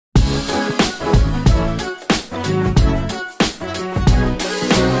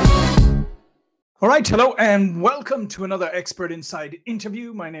All right, hello and welcome to another Expert Inside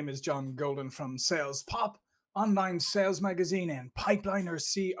interview. My name is John Golden from SalesPOP, online sales magazine, and Pipeliner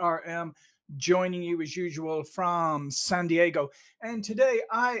CRM, joining you as usual from San Diego. And today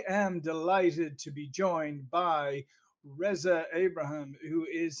I am delighted to be joined by Reza Abraham, who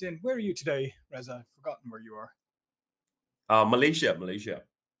is in, where are you today, Reza? I've forgotten where you are. Malaysia, from Kuala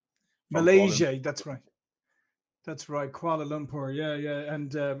Malaysia, Lumpur. that's right. That's right, Kuala Lumpur. Yeah.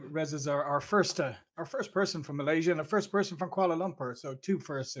 And Reza's our first person from Malaysia and a first person from Kuala Lumpur. So two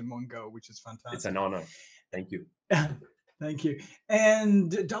firsts in one go, which is It's an fantastic. honor. Thank you. Thank you.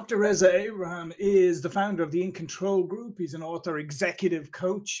 And Dr. Reza Abraham is the founder of the InControl Group. He's an author, executive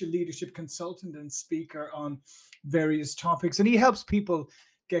coach, leadership consultant, and speaker on various topics. And he helps people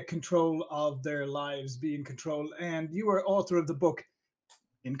get control of their lives, be in control. And you are author of the book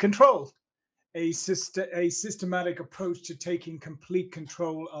In Control, a systematic approach to taking complete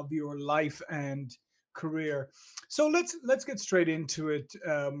control of your life and career. So let's get straight into it,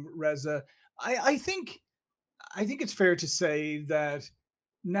 Reza. I think it's fair to say that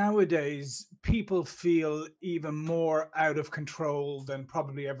nowadays people feel even more out of control than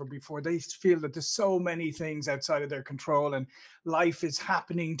probably ever before. They feel that there's so many things outside of their control, and life is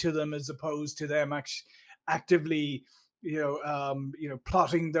happening to them as opposed to them actively,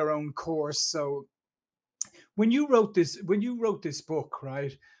 plotting their own course. So when you wrote this book,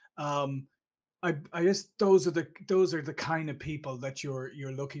 right? Um, I guess those are the kind of people that you're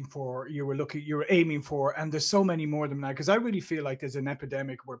looking for. You're aiming for, and there's so many more than that, because I really feel like there's an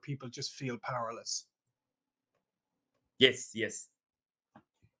epidemic where people just feel powerless. Yes.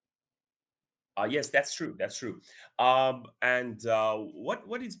 Yes, that's true. That's true. And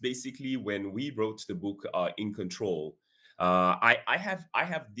what is basically when we wrote the book In Control, I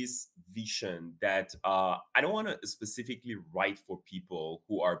have this vision that I don't want to specifically write for people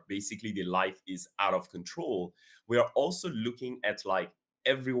who are basically their life is out of control. We are also looking at like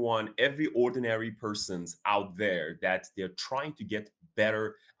everyone, every ordinary persons out there that they're trying to get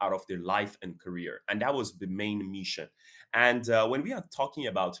better out of their life and career, and that was the main mission. And when we are talking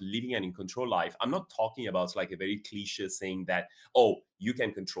about living an in control life, I'm not talking about like a very cliche saying that, oh, you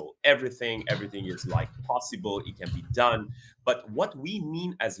can control everything, everything is like possible, it can be done. But what we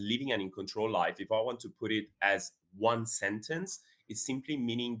mean as living an in control life, if I want to put it as one sentence, it's simply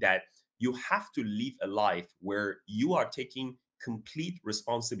meaning that you have to live a life where you are taking complete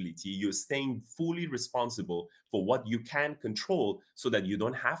responsibility. You're staying fully responsible for what you can control so that you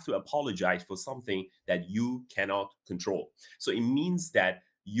don't have to apologize for something that you cannot control. So it means that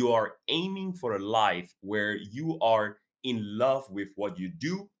you are aiming for a life where you are in love with what you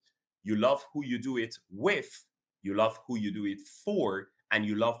do, you love who you do it with, you love who you do it for, and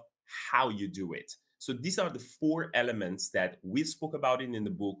you love how you do it. So these are the four elements that we spoke about in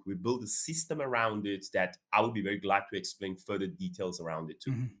the book. We built a system around it that I would be very glad to explain further details around it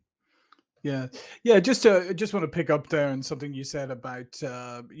too. Mhm. Yeah, yeah. Just want to pick up there on something you said about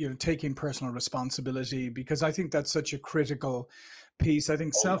taking personal responsibility, because I think that's such a critical piece. I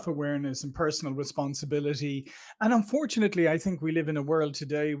think Oh yeah. self-awareness and personal responsibility, and unfortunately, I think we live in a world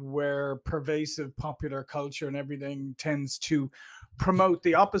today where pervasive popular culture and everything tends to promote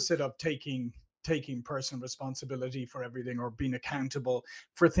the opposite of taking personal responsibility for everything, or being accountable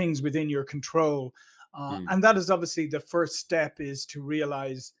for things within your control. Mm. And that is obviously the first step, is to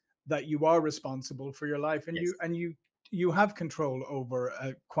realize that you are responsible for your life, and you Yes. and you you have control over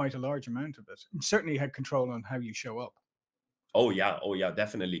quite a large amount of it. You certainly have control on how you show up. Oh yeah,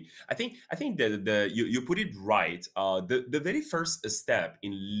 definitely. I think the you put it right. The very first step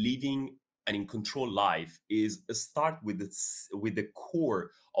in living an in control life is a start with with the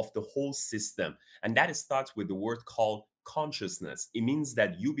core of the whole system, and that starts with the word called consciousness. It means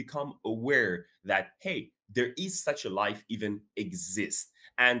that you become aware that hey, there is such a life even exists,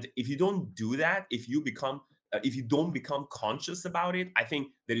 and if you don't do that, if you don't become conscious about it, I think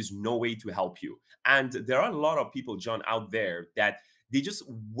there is no way to help you. And there are a lot of people, John, out there that they're just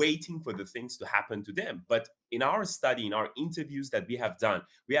waiting for the things to happen to them. But in our study, in our interviews that we have done,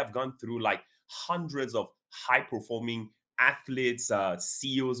 we have gone through like hundreds of high performing athletes,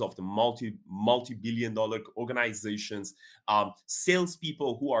 CEOs of the multi-billion dollar organizations,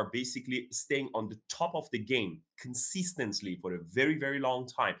 salespeople who are basically staying on the top of the game consistently for a very, very long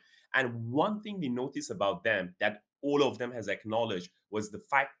time. And one thing we noticed about them that all of them has acknowledged was the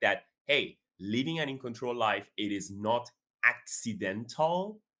fact that, hey, living an in control life, it is not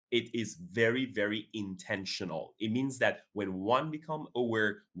accidental. It is very, very intentional. It means that when one become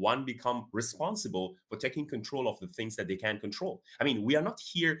aware, one become responsible for taking control of the things that they can control. I mean, we are not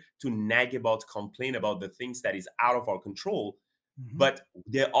here to nag about, complain about the things that is out of our control. Mhm. but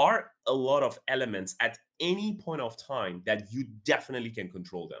there are a lot of elements at any point of time that you definitely can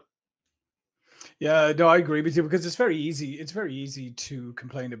control them. Yeah, no, I agree with you because it's very easy. It's very easy to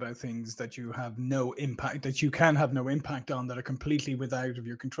complain about things that you have no impact, that you can have no impact on, that are completely without of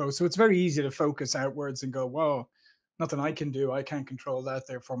your control. So it's very easy to focus outwards and go, "Whoa, nothing I can do. I can't control that.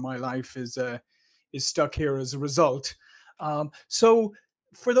 Therefore, my life is stuck here as a result." So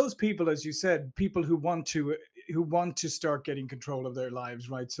for those people, as you said, people who want to start getting control of their lives,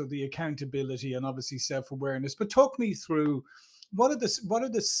 right? So the accountability and obviously self awareness. But talk me through what are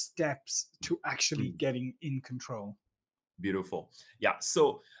the steps to actually Mm, getting in control? beautiful. Yeah.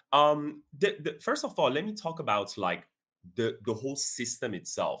 So, first of all, let me talk about like the whole system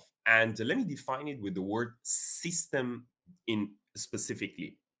itself, and let me define it with the word system in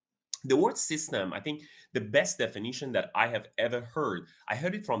specifically. The word system, I think the best definition that I have ever heard, I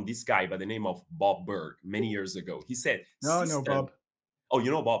heard it from this guy by the name of Bob Berg many years ago. He said, No, no, system. Bob. Oh, you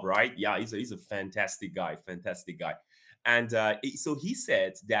know Bob, right? Yeah, he's a fantastic guy, fantastic guy. And so he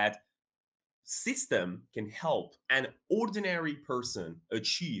said that system can help an ordinary person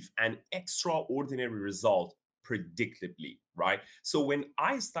achieve an extraordinary result predictably, right? So when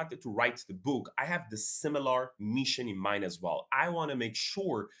I started to write the book, I have the similar mission in mind as well. I want to make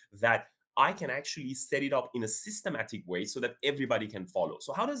sure that I can actually set it up in a systematic way so that everybody can follow.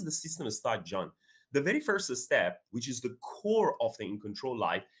 So how does the system start, John? The very first step, which is the core of the in control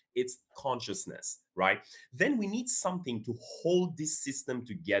life, it's consciousness, right? Then we need something to hold this system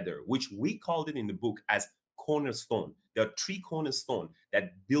together, which we called it in the book as cornerstone. There are three cornerstones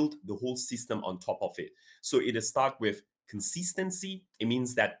that build the whole system on top of it. So it starts with consistency. It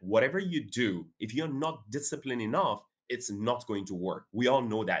means that whatever you do, if you're not disciplined enough, it's not going to work. We all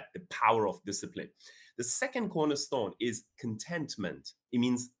know that, the power of discipline. The second cornerstone is contentment. It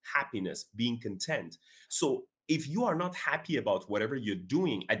means happiness, being content. So if you are not happy about whatever you're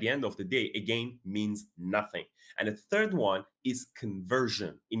doing at the end of the day, again, means nothing. And the third one is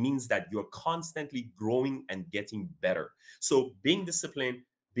conversion. It means that you're constantly growing and getting better. So being disciplined,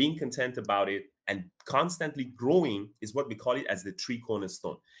 being content about it, and constantly growing is what we call it as the three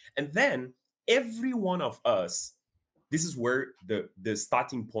cornerstone. And then every one of us, this is where the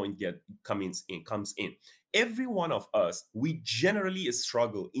starting point comes in. Every one of us, we generally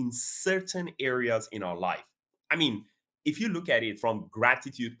struggle in certain areas in our life. I mean, if you look at it from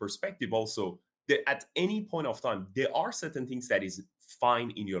gratitude perspective also, at any point of time, there are certain things that is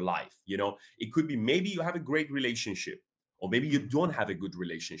fine in your life. It could be maybe you have a great relationship, or maybe you Mm. don't have a good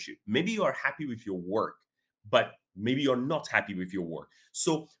relationship. Maybe you are happy with your work, but maybe you're not happy with your work.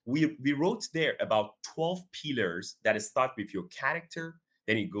 So we wrote there about 12 pillars that start with your character,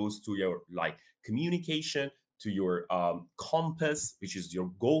 then it goes to your like communication, to your compass, which is your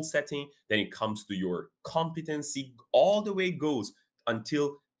goal setting. Then it comes to your competency, all the way goes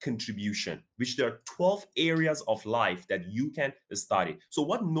until contribution, which there are 12 areas of life that you can study. So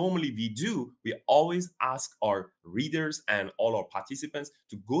what normally we do, we always ask our readers and all our participants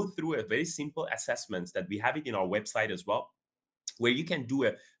to go through a very simple assessment that we have it in our website as well, where you can do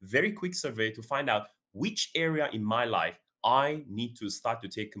a very quick survey to find out which area in my life I need to start to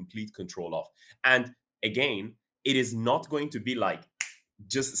take complete control of. And again, it is not going to be like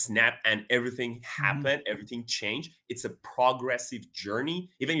just snap and everything Mhm. happen, everything change. It's a progressive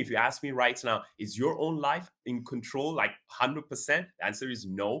journey. Even if you ask me right now, is your own life in control like 100%? The answer is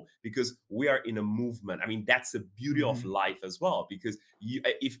no, because we are in a movement. I mean, that's the beauty of Mhm. life as well, because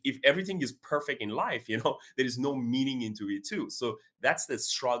if everything is perfect in life, there is no meaning into it too. So that's the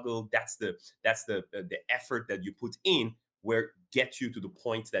struggle, that's the effort that you put in, where get you to the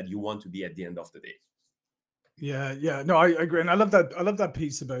point that you want to be at the end of the day. Yeah, yeah. No, I agree, and I love that. I love that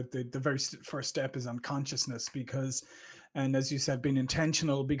piece about the very first step is on consciousness because, and as you said, being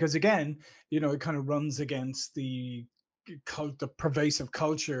intentional. Because again, it kind of runs against the pervasive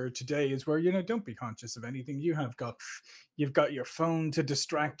culture today is where don't be conscious of anything. You've got your phone to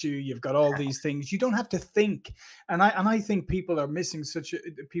distract you. You've got all these things. You don't have to think. And I think people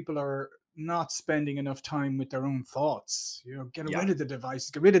are not spending enough time with their own thoughts. Get Yeah. rid of the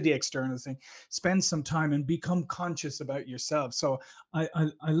devices, get rid of the external thing, spend some time and become conscious about yourself. So I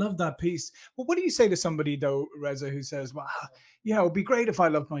love that piece. But what do you say to somebody though, Reza, who says, "Well, yeah, it would be great if I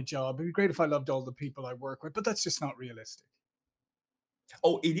loved my job. It'd be great if I loved all the people I work with, but that's just not realistic."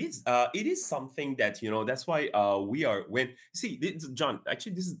 Oh, it is. It is something that That's why we are see, John.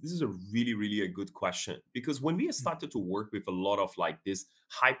 Actually, this is a really really a good question, because when we started to work with a lot of like this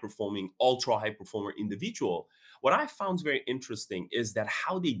high performing, ultra high performer individual, what I found very interesting is that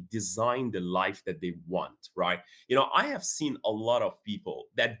how they design the life that they want. Right? I have seen a lot of people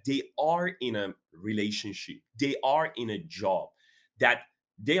that they are in a relationship, they are in a job, that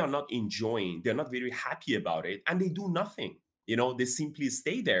they are not enjoying, they're not very happy about it, and they do nothing. They simply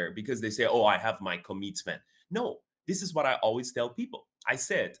stay there because they say, oh, I have my commitment. No, this is what I always tell people. I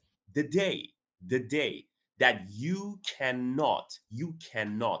said, the day that you cannot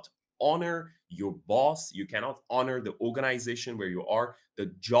honor your boss, you cannot honor the organization where you are, the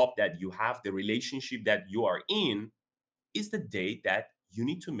job that you have, the relationship that you are in, is the day that you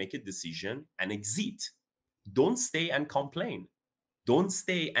need to make a decision and exit. Don't stay and complain. Don't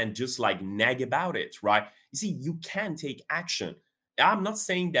stay and just like nag about it, right? You see, you can take action. I'm not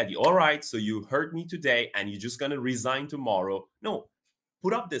saying that, all right, so you hurt me today and you're just going to resign tomorrow. No,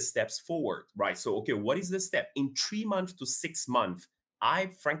 put up the steps forward, right? So, okay, what is the step? In 3 months to 6 months,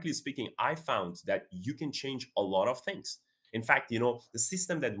 frankly speaking, I found that you can change a lot of things. In fact, the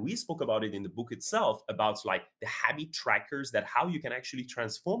system that we spoke about it in the book itself, about like the habit trackers, that how you can actually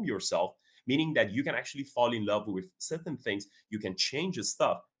transform yourself, meaning that you can actually fall in love with certain things, you can change your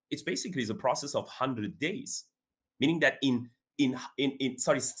stuff. It's basically a process of 100 days, meaning that in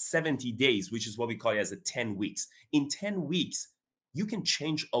 70 days, which is what we call it as a 10 weeks. In 10 weeks, you can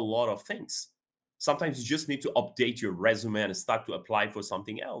change a lot of things. Sometimes you just need to update your resume and start to apply for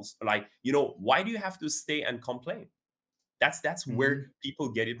something else. Like, why do you have to stay and complain? That's where Mhm. people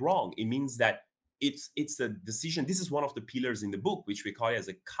get it wrong. It means that it's a decision. This is one of the pillars in the book, which we call it as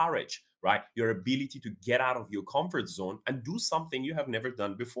a courage, right? Your ability to get out of your comfort zone and do something you have never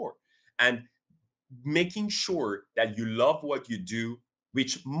done before. And making sure that you love what you do,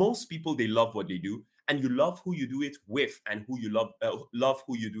 which most people, they love what they do, and you love who you do it with, and who you love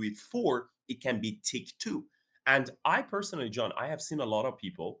who you do it for. It can be tick too. And I personally, John, I have seen a lot of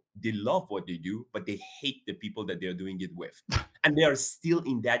people, they love what they do, but they hate the people that they're doing it with, and they are still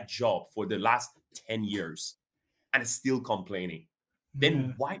in that job for the last 10 years and still complaining.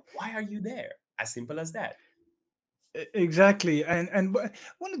 Then Yeah. why are you there? As simple as that. Exactly, and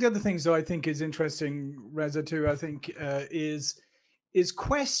one of the other things though I think is interesting, Reza, too. I think is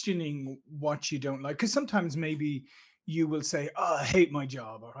questioning what you don't like, because sometimes maybe you will say, "Oh, I hate my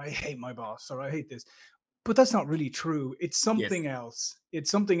job," or "I hate my boss," or "I hate this," but that's not really true. It's Yes. something else.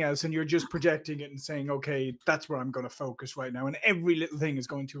 It's something else, and you're just projecting it and saying, "Okay, that's where I'm going to focus right now," and every little thing is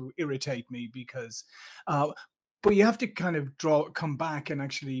going to irritate me because. But you have to kind of come back and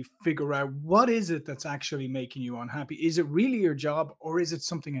actually figure out what is it that's actually making you unhappy. Is it really your job, or is it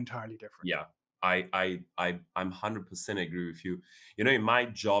something entirely different? Yeah, I'm 100% agree with you. In my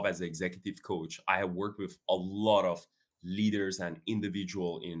job as an executive coach, I have worked with a lot of leaders and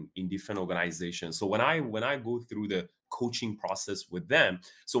individual in different organizations. So when I go through the coaching process with them,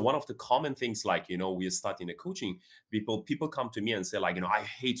 so one of the common things, like, we start in the coaching, people come to me and say, like, I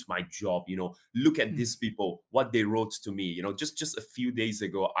hate my job. Look at Mm, these people, what they wrote to me. Just a few days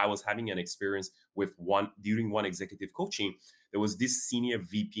ago, I was having an experience with during one executive coaching. There was this senior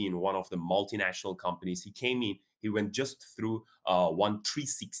VP in one of the multinational companies. He came in, he went just through one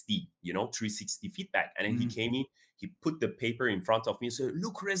 360, 360 feedback. And then he mm, came in, he put the paper in front of me and said,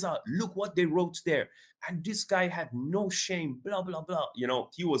 look, Reza, look what they wrote there. And this guy had no shame, blah, blah, blah.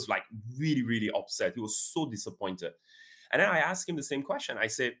 He was like really, really upset. He was so disappointed. And then I asked him the same question. I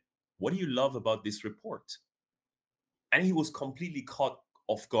said, what do you love about this report? And he was completely caught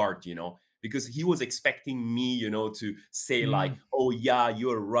off guard, because he was expecting me, to say like, mm, oh yeah,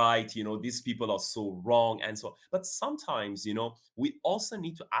 you're right, these people are so wrong and so. But sometimes, we also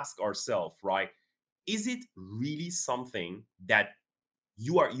need to ask ourselves, right? Is it really something that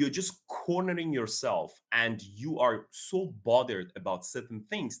you're just cornering yourself, and you are so bothered about certain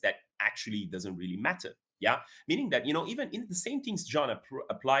things that actually doesn't really matter? Yeah, meaning that, even in the same things, John,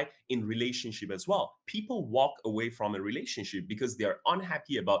 apply in relationship as well. People walk away from a relationship because they are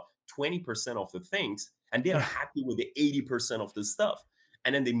unhappy about 20% of the things, and they are yeah. happy with the 80% of the stuff.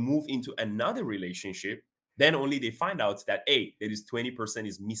 And then they move into another relationship, then only they find out that, hey, there is 20%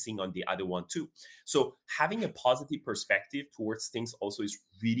 is missing on the other one too. So having a positive perspective towards things also is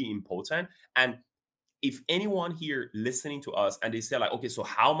really important. And if anyone here listening to us and they say like, okay, so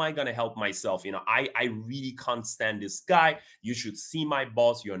how am I going to help myself? I really can't stand this guy. You should see my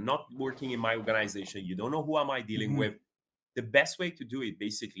boss. You're not working in my organization. You don't know who am I dealing Mhm. with. The best way to do it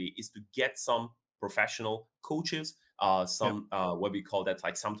basically is to get some professional coaches, Yeah. some what we call that,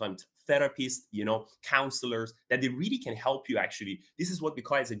 like sometimes therapists, counselors, that they really can help you. Actually, this is what we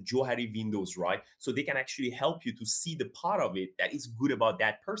call as a Johari windows, right? So they can actually help you to see the part of it that is good about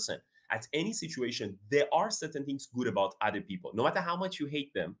that person. At any situation, there are certain things good about other people, no matter how much you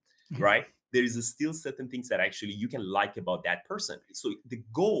hate them, right? There is still certain things that actually you can like about that person. So the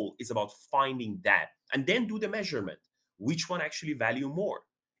goal is about finding that, and then do the measurement. Which one actually value more?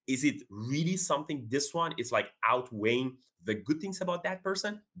 Is it really something, this one is like outweighing the good things about that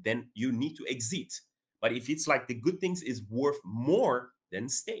person? Then you need to exit. But if it's like the good things is worth more, then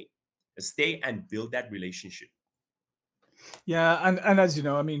stay. Stay and build that relationship. Yeah, and as you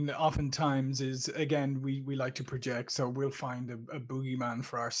know, I mean, oftentimes is again we like to project, so we'll find a boogeyman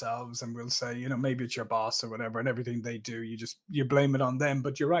for ourselves, and we'll say, you know, maybe it's your boss or whatever, and everything they do, you blame it on them.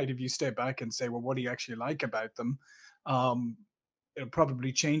 But you're right, if you step back and say, well, what do you actually like about them? Um, It'll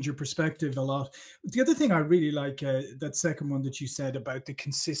probably change your perspective a lot. The other thing I really like, that second one that you said about the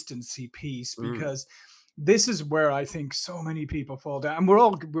consistency piece, Mm. because this is where I think so many people fall down,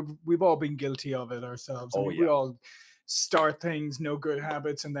 and we've all been guilty of it ourselves. I Oh mean, we yeah. all start things, no good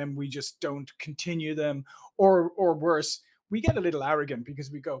habits, and then we just don't continue them, or worse, we get a little arrogant because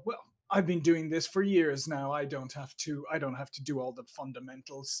we go, well, I've been doing this for years now. I don't have to do all the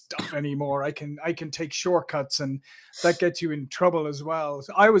fundamental stuff anymore. I can take shortcuts, and that gets you in trouble as well.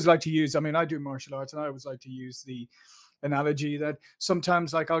 So I always like to use, I mean, I do martial arts, and I always like to use the analogy that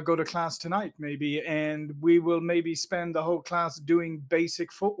sometimes, like, I'll go to class tonight maybe, and we will maybe spend the whole class doing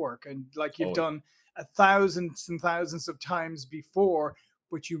basic footwork, and like you've Oh yeah. done thousands and thousands of times before,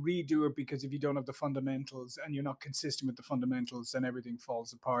 but you redo it because if you don't have the fundamentals and you're not consistent with the fundamentals, then everything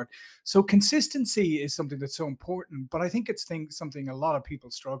falls apart. So consistency is something that's so important, but I think it's something a lot of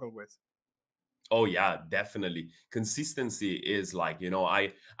people struggle with. Oh yeah, definitely. Consistency is like,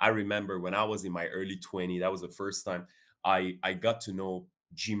 I remember when I was in my early 20, that was the first time I got to know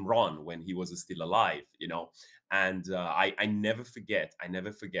Jim Ron when he was still alive, and I never forget. I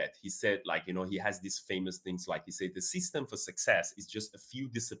never forget. He said, like, he has these famous things, like he said, the system for success is just a few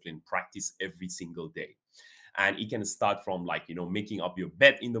discipline practice every single day. And it can start from, like, making up your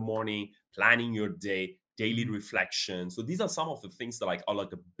bed in the morning, planning your day, daily Mhm. reflection. So these are some of the things that, like, are like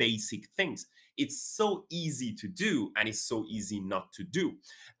the basic things. It's so easy to do and it's so easy not to do.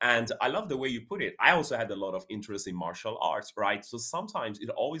 And I love the way you put it. I also had a lot of interest in martial arts, right? So sometimes it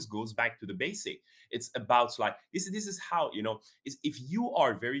always goes back to the basic. It's about, like, this is how, is if you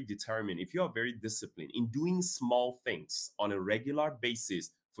are very determined, if you are very disciplined in doing small things on a regular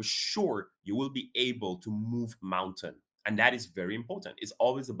basis, for sure you will be able to move mountain. And that is very important. It's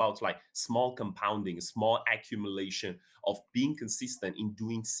always about, like, small compounding, small accumulation of being consistent in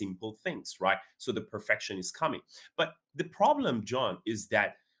doing simple things, right? So the perfection is coming. But the problem, John, is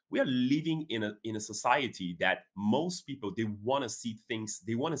that we are living in a society that most people, they want to see things,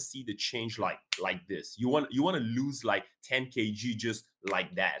 they want to see the change like this. You want to lose like 10 kg just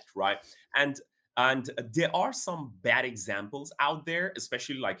like that, right? And there are some bad examples out there,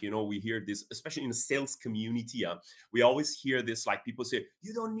 especially, like, we hear this, especially in the sales community. We always hear this, like, people say,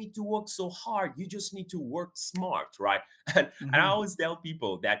 you don't need to work so hard, you just need to work smart, right? And I Mhm. always tell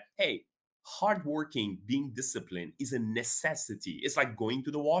people that, hey, hardworking, being disciplined is a necessity. It's like going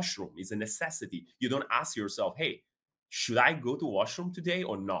to the washroom is a necessity. You don't ask yourself, hey, should I go to washroom today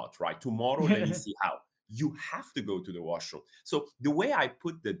or not, right? Tomorrow, let me see how. You have to go to the washroom. So the way I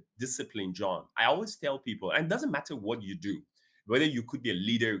put the discipline, John, I always tell people, and it doesn't matter what you do, whether you could be a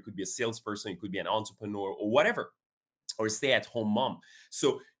leader, you could be a salesperson, you could be an entrepreneur or whatever, or a stay-at-home mom.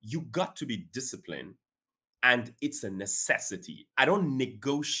 So you got to be disciplined, and it's a necessity. I don't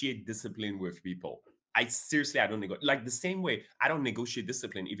negotiate discipline with people. I don't negotiate. Like the same way I don't negotiate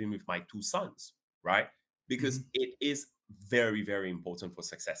discipline even with my two sons, right? Because Mhm. it is very, very important for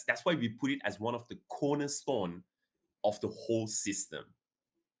success. That's why we put it as one of the cornerstone of the whole system.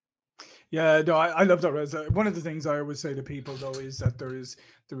 Yeah, no, I love that, Reza. One of the things I always say to people though is that there is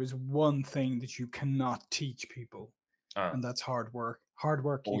one thing that you cannot teach people, Uh, and that's hard work. Hard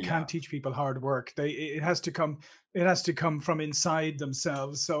work. oh You yeah. can't teach people hard work. It has to come from inside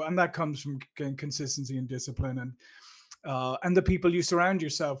themselves. So, and that comes from consistency and discipline, and the people you surround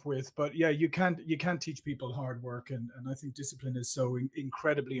yourself with. But yeah, you can't teach people hard work, and I think discipline is so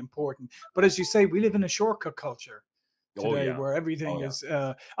incredibly important. But as you say, we live in a shortcut culture Oh today yeah. where Oh everything yeah. is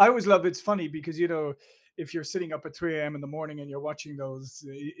I always love, it's funny because if you're sitting up at 3 a.m. in the morning and you're watching those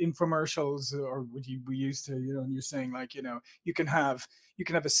infomercials, or what we used to, and you're saying, like, you can have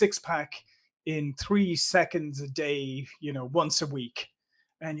a six-pack in 3 seconds a day, once a week,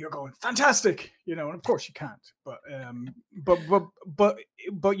 and you're going, fantastic, and of course you can't, but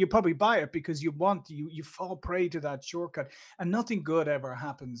you probably buy it because you fall prey to that shortcut, and nothing good ever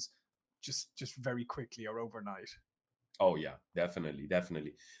happens just very quickly or overnight. Oh yeah, definitely,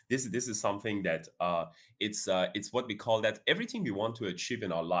 definitely. This is something that it's what we call that everything we want to achieve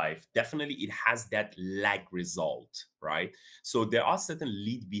in our life, definitely it has that lag result, right? So there are certain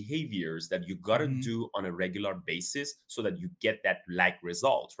lead behaviors that you got to Hmm. do on a regular basis so that you get that lag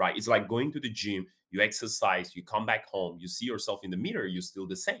result, right? It's like going to the gym, you exercise, you come back home, you see yourself in the mirror, you're still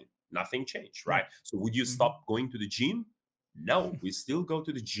the same. Nothing changed, Yeah. right? So would you Hmm. stop going to the gym? No, we still go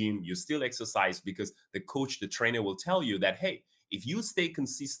to the gym, you still exercise because the coach, the trainer will tell you that, hey, if you stay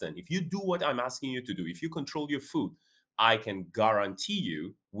consistent, if you do what I'm asking you to do, if you control your food, I can guarantee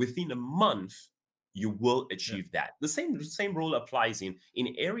you within a month, you will Yeah. achieve that. The same rule applies in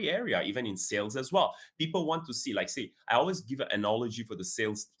every area, even in sales as well. People want to see, like, say, I always give an analogy for the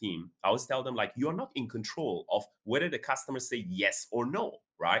sales team. I always tell them, like, you're not in control of whether the customers say yes or no,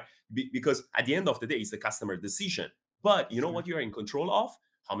 right? Because at the end of the day, it's the customer decision. But you know Sure. what you're in control of?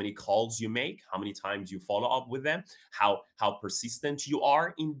 How many calls you make, how many times you follow up with them, how persistent you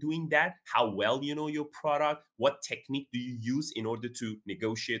are in doing that, how well you know your product, what technique do you use in order to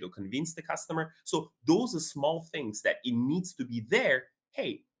negotiate or convince the customer. So those are small things that it needs to be there.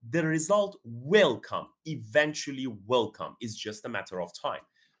 Hey, the result will come, eventually will come. It's just a matter of time.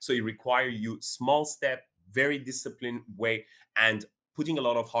 So it requires you small step, very disciplined way, and putting a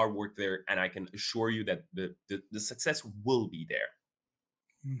lot of hard work there, and I can assure you that the success will be there.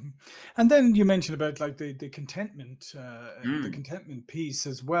 Mhm. And then you mentioned about like the Mm, contentment piece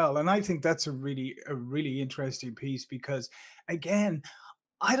as well, and I think that's a really interesting piece because, again,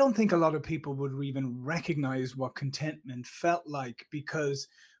 I don't think a lot of people would even recognize what contentment felt like because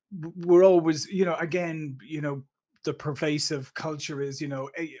we're always, again, the pervasive culture is,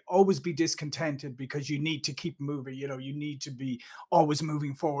 always be discontented because you need to keep moving, you need to be always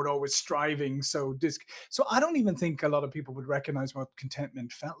moving forward, always striving. So I don't even think a lot of people would recognize what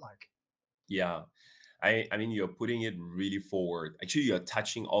contentment felt like. yeah. I mean, you're putting it really forward. Actually, you're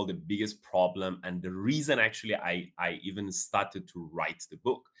touching all the biggest problem, and the reason actually I even started to write the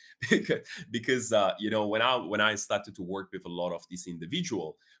book because when I started to work with a lot of these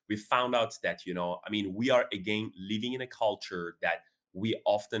individual, we found out that I mean we are again living in a culture that we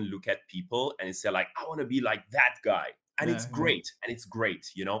often look at people and say like I want to be like that guy. And it's Yeah, yeah. great. And it's great.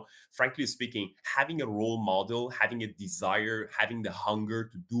 Frankly speaking, having a role model, having a desire, having the hunger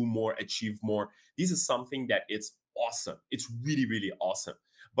to do more, achieve more, this is something that it's awesome. It's really, really awesome.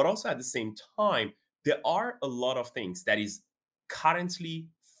 But also at the same time, there are a lot of things that is currently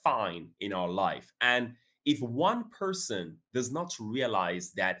fine in our life. And if one person does not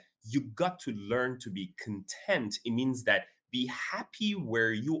realize that you got to learn to be content, it means that be happy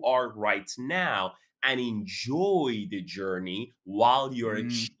where you are right now and enjoy the journey while you're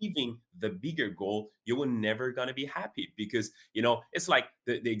Mm. achieving the bigger goal, you will never gonna be happy because it's like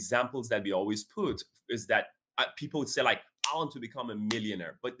the examples that we always put is that people would say like I want to become a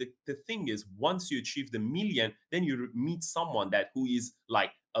millionaire, but the thing is once you achieve the million, then you meet someone that who is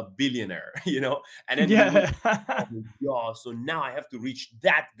like a billionaire, and then you will, Yeah. oh my god, so now I have to reach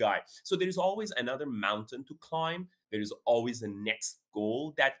that guy. So there is always another mountain to climb. There is always a next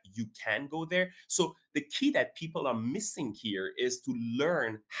goal that you can go there. So the key that people are missing here is to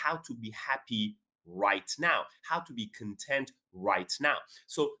learn how to be happy right now, how to be content right now.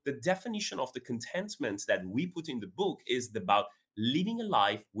 So the definition of the contentment that we put in the book is about living a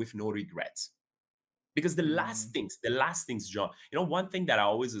life with no regrets. Because Mm. the last things, John, one thing that I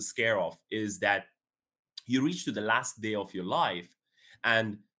always is scared of is that you reach to the last day of your life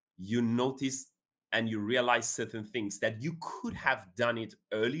and you notice and you realize certain things that you could have done it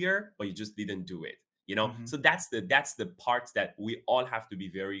earlier but you just didn't do it. Mhm. So that's the part that we all have to be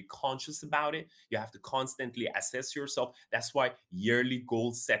very conscious about it. You have to constantly assess yourself. That's why yearly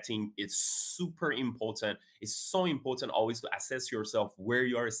goal setting is super important. It's so important always to assess yourself where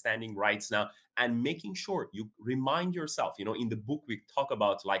you are standing right now and making sure you remind yourself. In the book we talk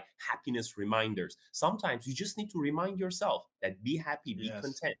about like happiness reminders. Sometimes you just need to remind yourself that be happy, be Yes.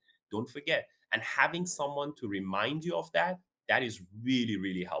 content, don't forget. And having someone to remind you of that, that is really,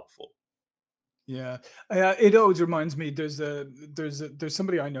 really helpful. Yeah, it always reminds me. There's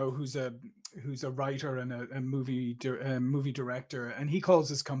somebody I know who's a writer and a movie director, and he calls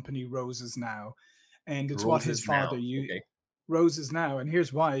his company Roses Now, and it's what his Roses father now. you Okay. Roses Now, and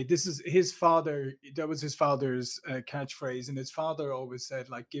here's why. This is his father. That was his father's catchphrase, and his father always said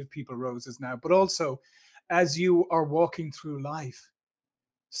like, "Give people roses now," but also, as you are walking through life,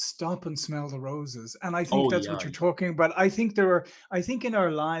 stop and smell the roses. And I think Oh that's yeah, what you're yeah. talking about. I think in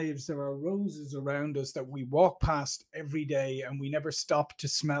our lives there are roses around us that we walk past every day and we never stop to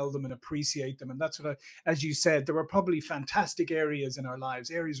smell them and appreciate them. And that's what as you said, there were probably fantastic areas in our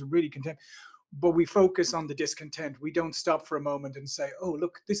lives, areas of really content. but we focus on the discontent. We don't stop for a moment and say, oh,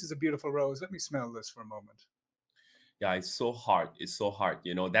 look, this is a beautiful rose. Let me smell this for a moment. Yeah, it's so hard. It's so hard.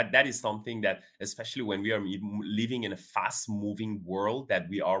 That is something that, especially when we are living in a fast moving world that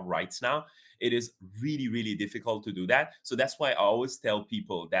we are right now, it is really, really difficult to do that. So that's why I always tell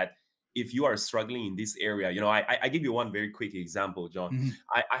people that if you are struggling in this area, I give you one very quick example, John. Mhm.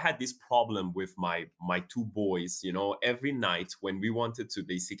 I had this problem with my two boys. Every night when we wanted to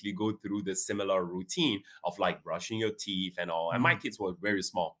basically go through the similar routine of like brushing your teeth and all, and my Mhm. kids were very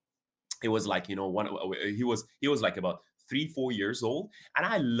small. It was like, one, he was like about 3-4 years old, and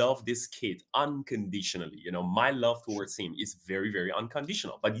I love this kid unconditionally. My love towards him is very, very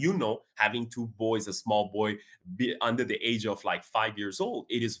unconditional. But having two boys, a small boy under the age of like 5 years old,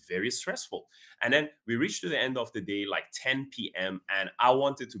 it is very stressful. And then we reached to the end of the day, like 10 p.m, and I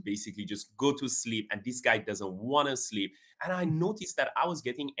wanted to basically just go to sleep, and this guy doesn't want to sleep. And I noticed that I was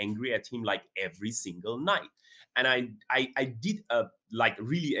getting angry at him like every single night. And I did a like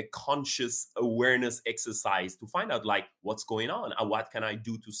really a conscious awareness exercise to find out like what's going on and what can I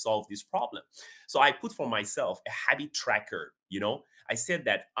do to solve this problem. So I put for myself a habit tracker. I said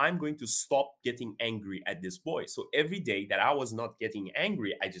that I'm going to stop getting angry at this boy. So every day that I was not getting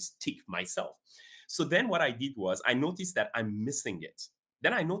angry, I just tick myself. So then what I did was I noticed that I'm missing it.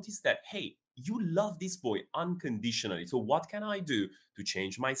 Then I noticed that, hey, you love this boy unconditionally. So what can I do to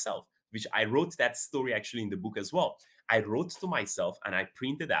change myself? Which I wrote that story actually in the book as well. I wrote to myself and I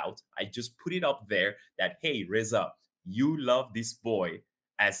printed out, I just put it up there that, hey, Reza, you love this boy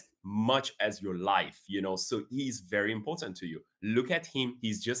as much as your life, so he's very important to you. Look at him.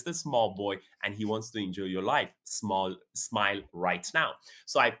 He's just a small boy and he wants to enjoy your life. Smile right now.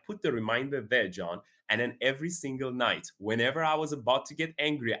 So I put the reminder there, John. And then every single night, whenever I was about to get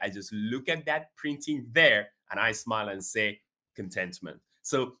angry, I just look at that printing there and I smile and say, contentment.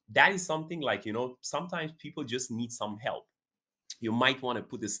 So that is something like, sometimes people just need some help. You might want to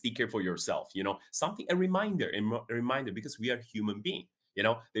put a sticker for yourself, something, a reminder, because we are human beings.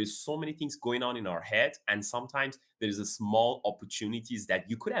 There's so many things going on in our head, and sometimes there's a small opportunities that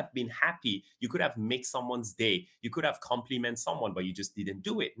you could have been happy, you could have made someone's day, you could have complimented someone, but you just didn't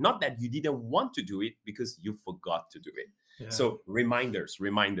do it. Not that you didn't want to do it, because you forgot to do it. Yeah. So reminders.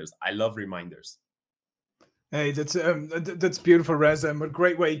 I love reminders. Hey, that's beautiful, Reza, and a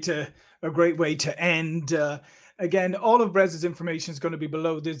great way to end. Again, all of Reza's information is going to be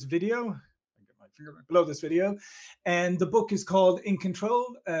below this video. Get my finger below this video, and the book is called InControl: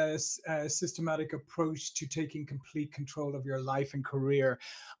 a systematic approach to taking complete control of your life and career.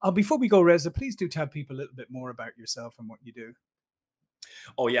 Before we go, Reza, please do tell people a little bit more about yourself and what you do.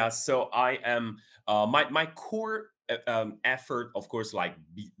 Oh yeah, so I am my core effort, of course, like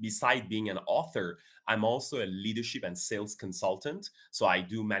beside being an author, I'm also a leadership and sales consultant. So I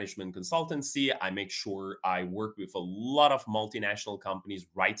do management consultancy. I make sure I work with a lot of multinational companies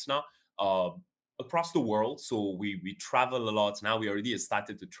right now. Across the world, so we travel a lot now. We already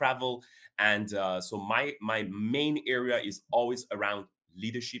started to travel, and so my main area is always around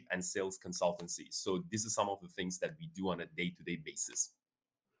leadership and sales consultancy. So this is some of the things that we do on a day-to-day basis.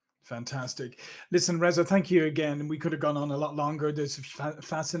 Fantastic. Listen, Reza, thank you again. We could have gone on a lot longer. There's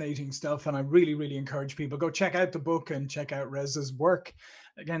fascinating stuff, and I really, really encourage people, go check out the book and check out Reza's work.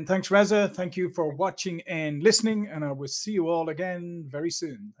 Again, thanks, Reza. Thank you for watching and listening, and I will see you all again very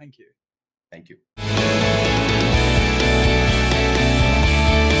soon. Thank you. Thank you.